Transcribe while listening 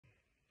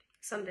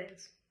Some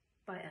days,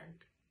 by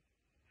end.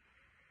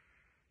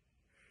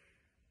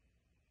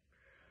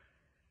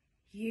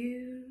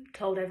 You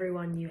told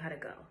everyone you had a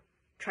girl,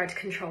 tried to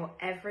control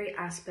every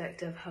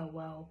aspect of her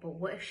world, but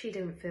what if she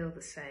didn't feel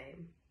the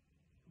same?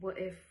 What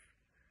if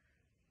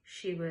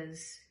she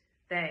was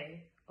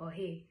they or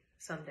he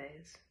some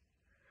days?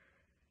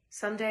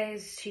 Some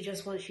days she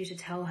just wants you to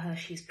tell her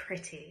she's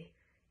pretty,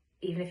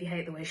 even if you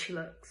hate the way she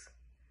looks.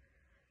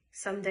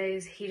 Some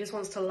days he just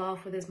wants to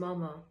laugh with his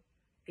mama,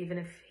 even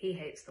if he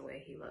hates the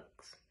way he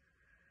looks.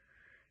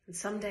 And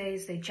some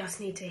days they just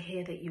need to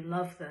hear that you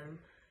love them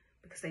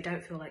because they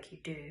don't feel like you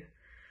do.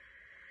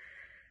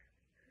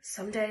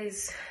 Some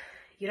days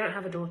you don't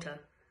have a daughter.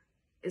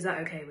 Is that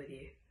okay with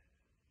you?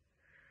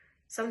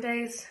 Some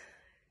days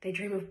they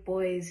dream of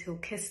boys who'll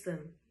kiss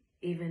them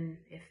even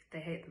if they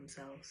hate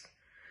themselves.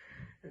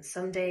 And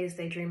some days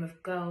they dream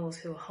of girls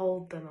who'll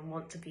hold them and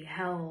want to be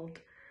held,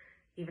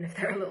 even if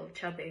they're a little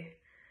chubby.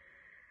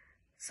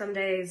 Some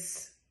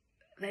days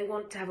they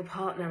want to have a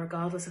partner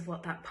regardless of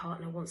what that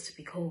partner wants to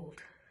be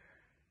called.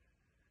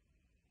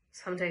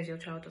 Some days your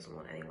child doesn't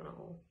want anyone at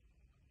all.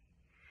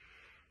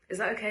 Is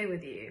that okay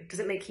with you? Does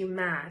it make you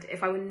mad?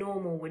 If I were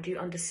normal, would you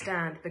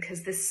understand?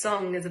 Because this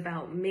song is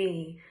about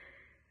me.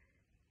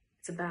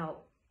 It's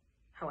about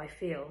how I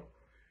feel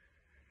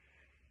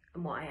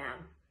and what I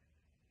am.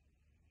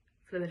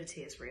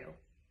 Fluidity is real.